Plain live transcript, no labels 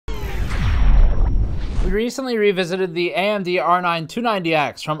We recently revisited the AMD R9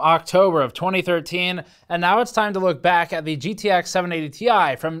 290X from October of 2013, and now it's time to look back at the GTX 780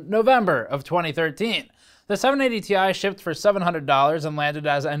 Ti from November of 2013. The 780 Ti shipped for $700 and landed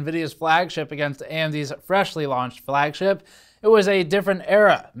as NVIDIA's flagship against AMD's freshly launched flagship. It was a different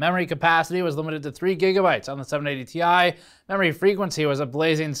era. Memory capacity was limited to 3 GB on the 780 Ti, memory frequency was a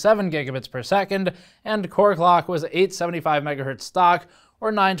blazing 7 gigabits per second, and core clock was 875 MHz stock,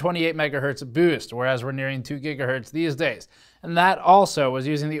 or 928 MHz boost, whereas we're nearing 2 GHz these days. And that also was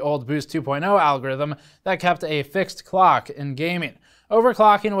using the old Boost 2.0 algorithm that kept a fixed clock in gaming.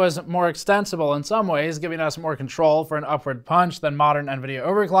 Overclocking was more extensible in some ways, giving us more control for an upward punch than modern NVIDIA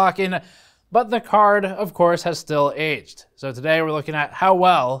overclocking, but the card, of course, has still aged. So today we're looking at how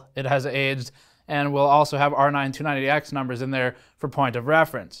well it has aged, and we'll also have R9 290X numbers in there for point of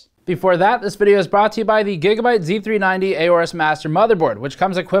reference. Before that, this video is brought to you by the Gigabyte Z390 Aorus Master motherboard, which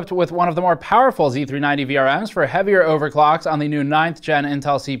comes equipped with one of the more powerful Z390 VRMs for heavier overclocks on the new 9th gen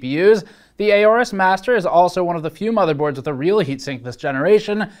Intel CPUs. The Aorus Master is also one of the few motherboards with a real heatsink this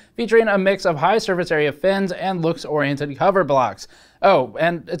generation, featuring a mix of high surface area fins and looks-oriented cover blocks. Oh,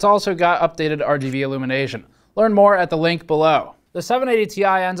 and it's also got updated RGB illumination. Learn more at the link below. The 780 Ti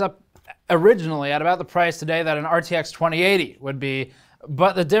ends up originally at about the price today that an RTX 2080 would be,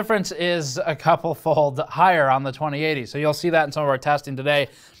 but the difference is a couple fold higher on the 2080, so you'll see that in some of our testing today.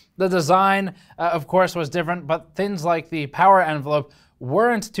 The design, of course, was different, but things like the power envelope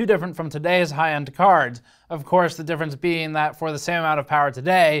weren't too different from today's high-end cards. Of course, the difference being that for the same amount of power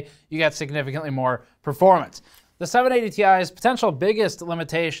today, you get significantly more performance. The 780 Ti's potential biggest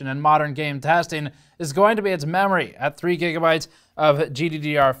limitation in modern game testing is going to be its memory at 3 GB of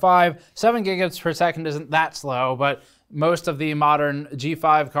GDDR5. 7 gigabits per second isn't that slow, but most of the modern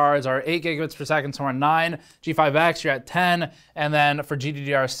G5 cards are 8 gigabits per second, some are 9. G5X, you're at 10. And then for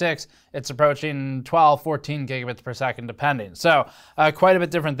GDDR6, it's approaching 12, 14 gigabits per second, depending. So quite a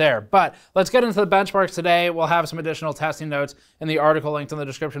bit different there. But let's get into the benchmarks today. We'll have some additional testing notes in the article linked in the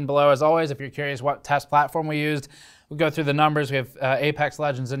description below. As always, if you're curious what test platform we used, we'll go through the numbers. We have Apex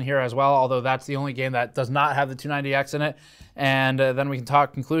Legends in here as well, although that's the only game that does not have the 290X in it. And then we can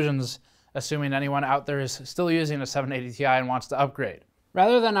talk conclusions, assuming anyone out there is still using a 780 Ti and wants to upgrade.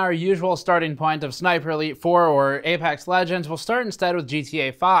 Rather than our usual starting point of Sniper Elite 4 or Apex Legends, we'll start instead with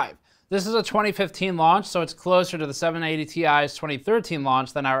GTA 5. This is a 2015 launch, so it's closer to the 780 Ti's 2013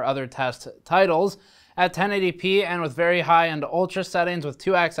 launch than our other test titles. At 1080p and with very high and ultra settings with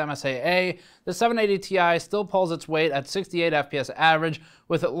 2x MSAA, the 780 Ti still pulls its weight at 68 FPS average,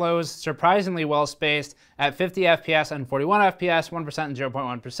 with lows surprisingly well spaced at 50 FPS and 41 FPS, 1% and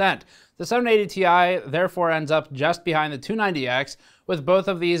 0.1%. The 780 Ti therefore ends up just behind the 290X, with both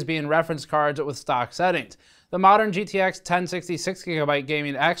of these being reference cards with stock settings. The modern GTX 1060 6GB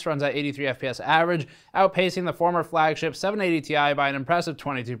Gaming X runs at 83 FPS average, outpacing the former flagship 780 Ti by an impressive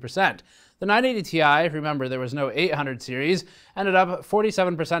 22%. The 980 Ti, remember there was no 800 series, ended up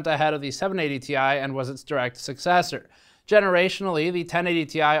 47% ahead of the 780 Ti and was its direct successor. Generationally, the 1080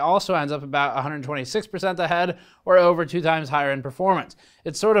 Ti also ends up about 126% ahead, or over 2 times higher in performance.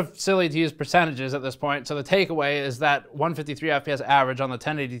 It's sort of silly to use percentages at this point, so the takeaway is that 153 FPS average on the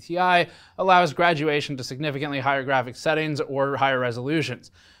 1080 Ti allows graduation to significantly higher graphics settings or higher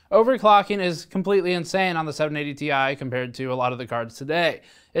resolutions. Overclocking is completely insane on the 780 Ti compared to a lot of the cards today.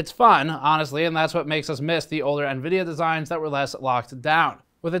 It's fun, honestly, and that's what makes us miss the older NVIDIA designs that were less locked down.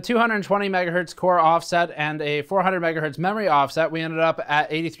 With a 220 MHz core offset and a 400 MHz memory offset, we ended up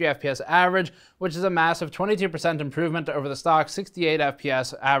at 83 FPS average, which is a massive 22% improvement over the stock 68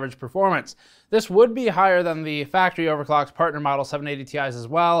 FPS average performance. This would be higher than the factory overclocked partner model 780 Ti's as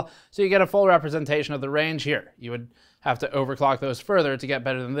well, so you get a full representation of the range here. You would have to overclock those further to get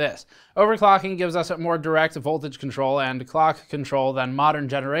better than this. Overclocking gives us a more direct voltage control and clock control than modern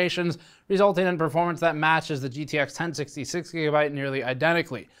generations, resulting in performance that matches the GTX 1060 6GB nearly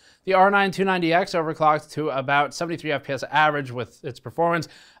identically. The R9 290X overclocked to about 73 FPS average with its performance,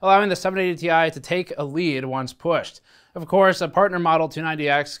 allowing the 780 Ti to take a lead once pushed. Of course, a partner model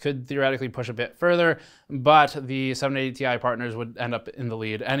 290X could theoretically push a bit further, but the 780 Ti partners would end up in the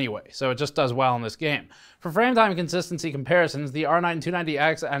lead anyway, so it just does well in this game. For frame time consistency comparisons, the R9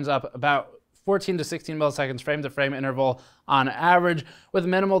 290X ends up about 14 to 16 milliseconds frame-to-frame interval on average, with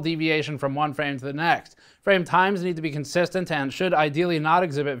minimal deviation from one frame to the next. Frame times need to be consistent and should ideally not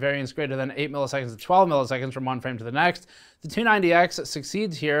exhibit variance greater than 8 milliseconds to 12 milliseconds from one frame to the next. The 290X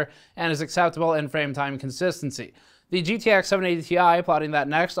succeeds here and is acceptable in frame time consistency. The GTX 780 Ti, plotting that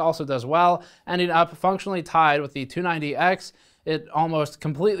next, also does well, ending up functionally tied with the 290X it almost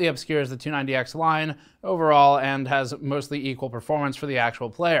completely obscures the 290X line overall and has mostly equal performance for the actual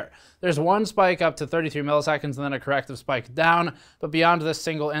player. There's one spike up to 33 milliseconds and then a corrective spike down, but beyond this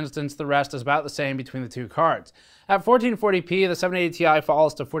single instance, the rest is about the same between the two cards. At 1440p, the 780 Ti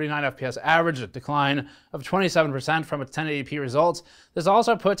falls to 49 FPS average, a decline of 27% from its 1080p results. This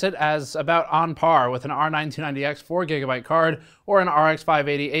also puts it as about on par with an R9 290X 4GB card or an RX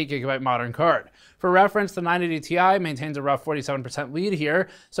 580 8GB modern card. For reference, the 980 Ti maintains a rough 47% lead here,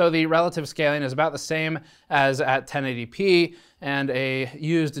 so the relative scaling is about the same as at 1080p, and a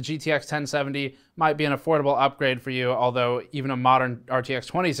used GTX 1070 might be an affordable upgrade for you, although even a modern RTX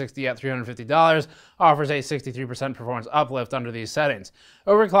 2060 at $350 offers a 63% performance uplift under these settings.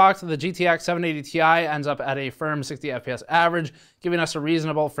 Overclocked, the GTX 780 Ti ends up at a firm 60 FPS average, giving us a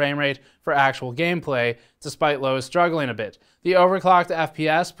reasonable frame rate for actual gameplay, despite lows struggling a bit. The overclocked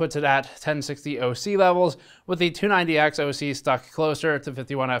FPS puts it at 1060 OC levels, with the 290X OC stuck closer to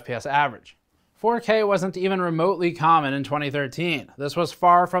 51 FPS average. 4K wasn't even remotely common in 2013. This was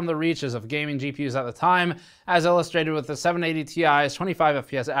far from the reaches of gaming GPUs at the time, as illustrated with the 780 Ti's 25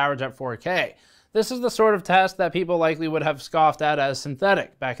 FPS average at 4K. This is the sort of test that people likely would have scoffed at as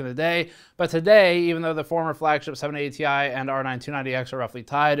synthetic back in the day, but today, even though the former flagship 780 Ti and R9 290X are roughly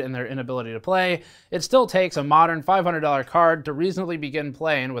tied in their inability to play, it still takes a modern $500 card to reasonably begin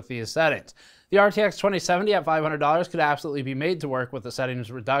playing with these settings. The RTX 2070 at $500 could absolutely be made to work with the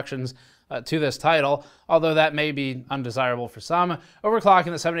settings reductions to this title, although that may be undesirable for some.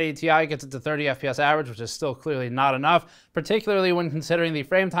 Overclocking the 780 Ti gets it to 30 FPS average, which is still clearly not enough, particularly when considering the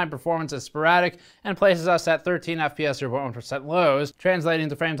frame time performance is sporadic and places us at 13 FPS 0.1% lows, translating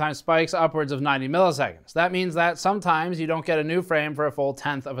to frame time spikes upwards of 90 milliseconds. That means that sometimes you don't get a new frame for a full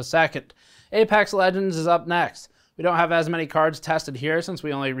 1/10 of a second. Apex Legends is up next. We don't have as many cards tested here since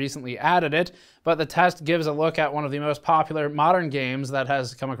we only recently added it, but the test gives a look at one of the most popular modern games that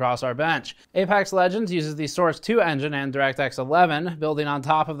has come across our bench. Apex Legends uses the Source 2 engine and DirectX 11, building on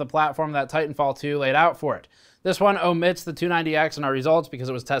top of the platform that Titanfall 2 laid out for it. This one omits the 290X in our results because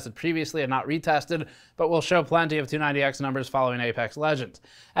it was tested previously and not retested, but will show plenty of 290X numbers following Apex Legends.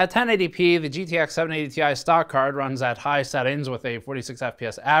 At 1080p, the GTX 780 Ti stock card runs at high settings with a 46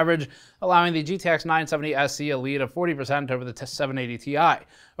 FPS average, allowing the GTX 970 SC a lead of 40% over the 780 Ti.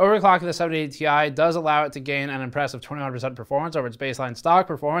 Overclocking the 780 Ti does allow it to gain an impressive 21% performance over its baseline stock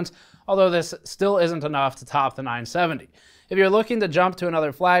performance, although this still isn't enough to top the 970. If you're looking to jump to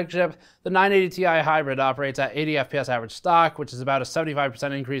another flagship, the 980 Ti hybrid operates at 80 FPS average stock, which is about a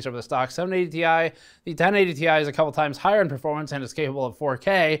 75% increase over the stock 780 Ti. The 1080 Ti is a couple times higher in performance and is capable of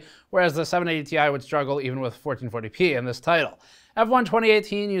 4K, whereas the 780 Ti would struggle even with 1440p in this title. F1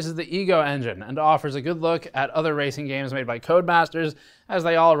 2018 uses the Ego engine and offers a good look at other racing games made by Codemasters, as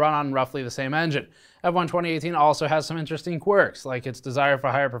they all run on roughly the same engine. F1 2018 also has some interesting quirks, like its desire for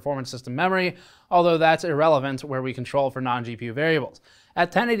higher performance system memory, although that's irrelevant where we control for non-GPU variables.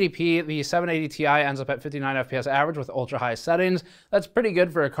 At 1080p, the 780 Ti ends up at 59 FPS average with ultra-high settings. That's pretty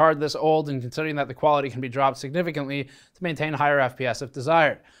good for a card this old, and considering that the quality can be dropped significantly to maintain higher FPS if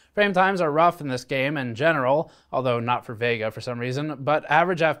desired. Frame times are rough in this game in general, although not for Vega for some reason, but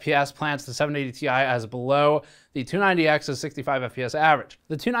average FPS plants the 780 Ti as below the 290X's 65 FPS average.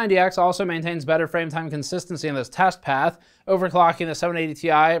 The 290X also maintains better frame time consistency in this test path. Overclocking the 780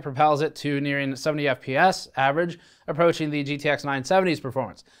 Ti propels it to nearing 70 FPS average, approaching the GTX 970's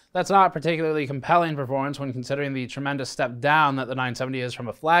performance. That's not particularly compelling performance when considering the tremendous step down that the 970 is from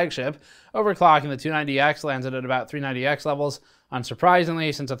a flagship. Overclocking the 290X lands it at about 390X levels,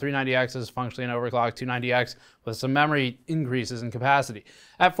 unsurprisingly, since a 390X is functionally an overclocked 290X with some memory increases in capacity.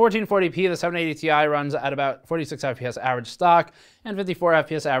 At 1440p, the 780 Ti runs at about 46 FPS average stock and 54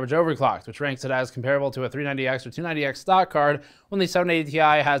 FPS average overclocked, which ranks it as comparable to a 390X or 290X stock card when the 780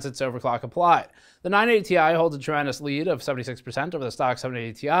 Ti has its overclock applied. The 980 Ti holds a tremendous lead of 76% over the stock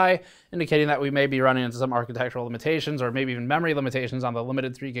 780 Ti, indicating that we may be running into some architectural limitations or maybe even memory limitations on the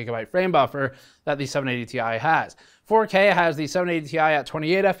limited 3GB frame buffer that the 780 Ti has. 4K has the 780 Ti at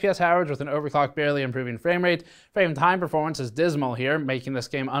 28 FPS average with an overclock barely improving frame rate. Frame time performance is dismal here, making this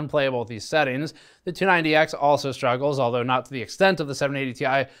game unplayable with these settings. The 290X also struggles, although not to the extent of the 780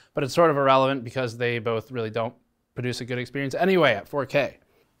 Ti, but it's sort of irrelevant because they both really don't produce a good experience anyway at 4K.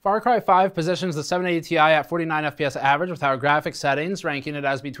 Far Cry 5 positions the 780 Ti at 49 FPS average with our graphics settings, ranking it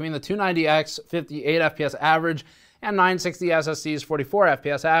as between the 290X 58 FPS average and 960 SSD's 44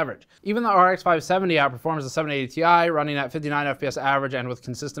 FPS average. Even the RX 570 outperforms the 780 Ti, running at 59 FPS average and with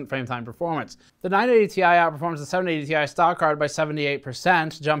consistent frame time performance. The 980 Ti outperforms the 780 Ti stock card by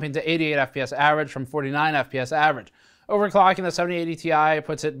 78%, jumping to 88 FPS average from 49 FPS average. Overclocking the 7080 Ti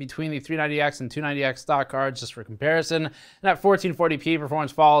puts it between the 390X and 290X stock cards, just for comparison. And at 1440p,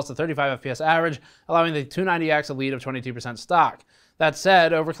 performance falls to 35 FPS average, allowing the 290X a lead of 22% stock. That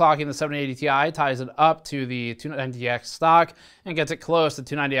said, overclocking the 7080 Ti ties it up to the 290X stock and gets it close to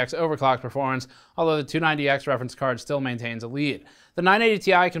 290X overclocked performance, although the 290X reference card still maintains a lead. The 980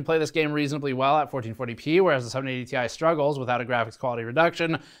 Ti can play this game reasonably well at 1440p, whereas the 780 Ti struggles without a graphics quality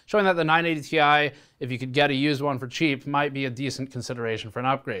reduction, showing that the 980 Ti, if you could get a used one for cheap, might be a decent consideration for an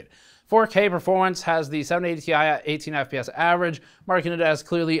upgrade. 4K performance has the 780 Ti at 18 FPS average, marking it as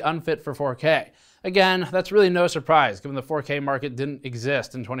clearly unfit for 4K. Again, that's really no surprise, given the 4K market didn't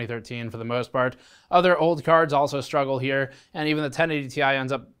exist in 2013 for the most part. Other old cards also struggle here, and even the 1080 Ti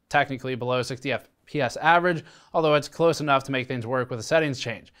ends up technically below 60 FPS average, although it's close enough to make things work with a settings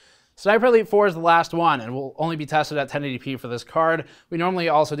change. Sniper Elite 4 is the last one, and will only be tested at 1080p for this card. We normally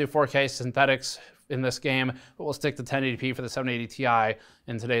also do 4K synthetics in this game, but we'll stick to 1080p for the 780 Ti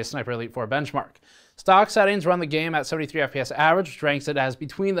in today's Sniper Elite 4 benchmark. Stock settings run the game at 73 FPS average, which ranks it as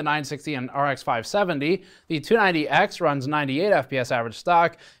between the 960 and RX 570. The 290X runs 98 FPS average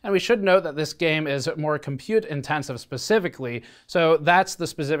stock, and we should note that this game is more compute intensive specifically, so that's the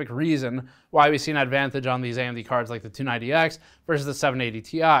specific reason why we see an advantage on these AMD cards like the 290X versus the 780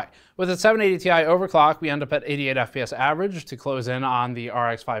 Ti. With the 780 Ti overclock, we end up at 88 FPS average to close in on the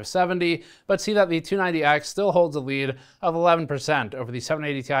RX 570, but see that the 290X still holds a lead of 11% over the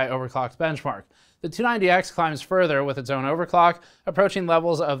 780 Ti overclocked benchmark. The 290X climbs further with its own overclock, approaching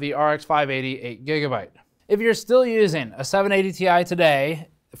levels of the RX 580 8GB. If you're still using a 780 Ti today,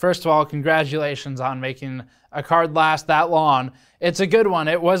 first of all, congratulations on making a card last that long. It's a good one.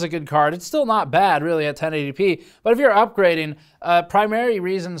 It was a good card. It's still not bad, really, at 1080p. But if you're upgrading, primary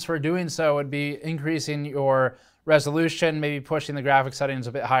reasons for doing so would be increasing your resolution, maybe pushing the graphics settings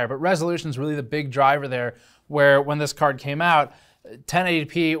a bit higher. But resolution is really the big driver there, where when this card came out,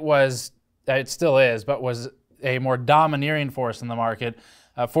 1080p was, it still is, but was a more domineering force in the market.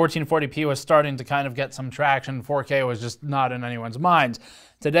 1440p was starting to kind of get some traction. 4K was just not in anyone's minds.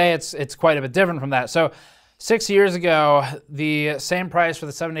 Today, it's quite a bit different from that. So 6 years ago, the same price for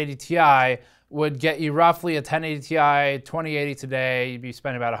the 780 Ti would get you roughly a 1080 Ti, 2080 today. You'd be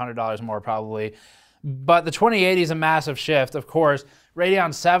spending about $100 more probably. But the 2080 is a massive shift, of course.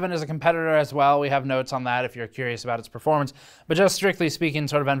 Radeon VII is a competitor as well. We have notes on that if you're curious about its performance. But just strictly speaking,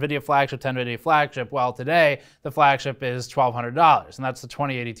 sort of NVIDIA flagship to NVIDIA flagship, well, today the flagship is $1,200, and that's the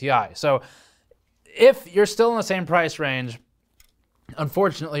 2080 Ti. So if you're still in the same price range,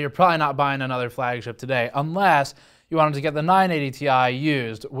 unfortunately, you're probably not buying another flagship today, unless you wanted to get the 980 Ti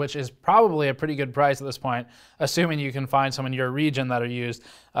used, which is probably a pretty good price at this point, assuming you can find some in your region that are used.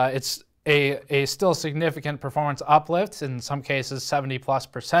 It's a still significant performance uplift, in some cases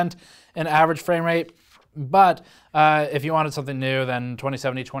 70+% in average frame rate. But if you wanted something new, then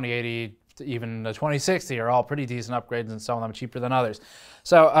 2070, 2080, even the 2060 are all pretty decent upgrades, and some of them cheaper than others.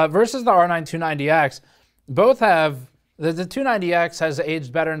 So versus the R9 290X, both have, the 290X has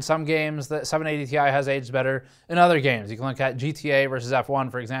aged better in some games, the 780 Ti has aged better in other games. You can look at GTA versus F1,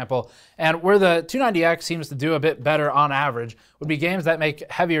 for example. And where the 290X seems to do a bit better on average would be games that make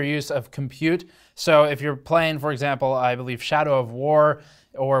heavier use of compute. So if you're playing, for example, I believe Shadow of War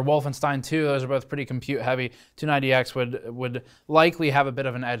or Wolfenstein 2, those are both pretty compute heavy. 290X would likely have a bit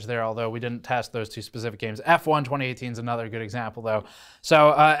of an edge there, although we didn't test those two specific games. F1 2018 is another good example though.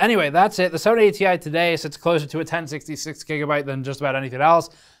 So anyway, that's it. The 780 Ti today sits closer to a 1066 GB than just about anything else.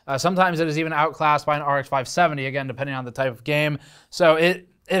 Sometimes it is even outclassed by an RX 570, again, depending on the type of game. So it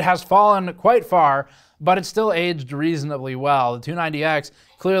has fallen quite far, but it's still aged reasonably well. The 290X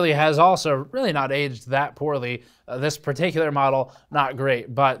clearly has also really not aged that poorly. This particular model, not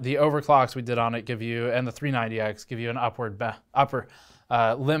great, but the overclocks we did on it give you, and the 390X give you an upper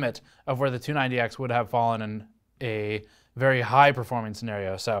limit of where the 290X would have fallen in a very high performing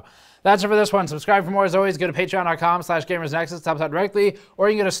scenario. So that's it for this one. Subscribe for more. As always, go to patreon.com/gamersnexus to help out directly, or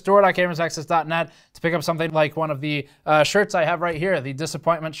you can go to store.gamersnexus.net to pick up something like one of the shirts I have right here, the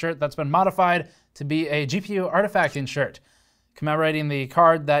Disappointment shirt that's been modified to be a GPU artifacting shirt, commemorating the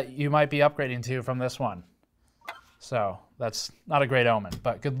card that you might be upgrading to from this one. So that's not a great omen,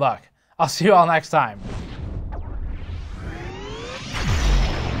 but good luck. I'll see you all next time.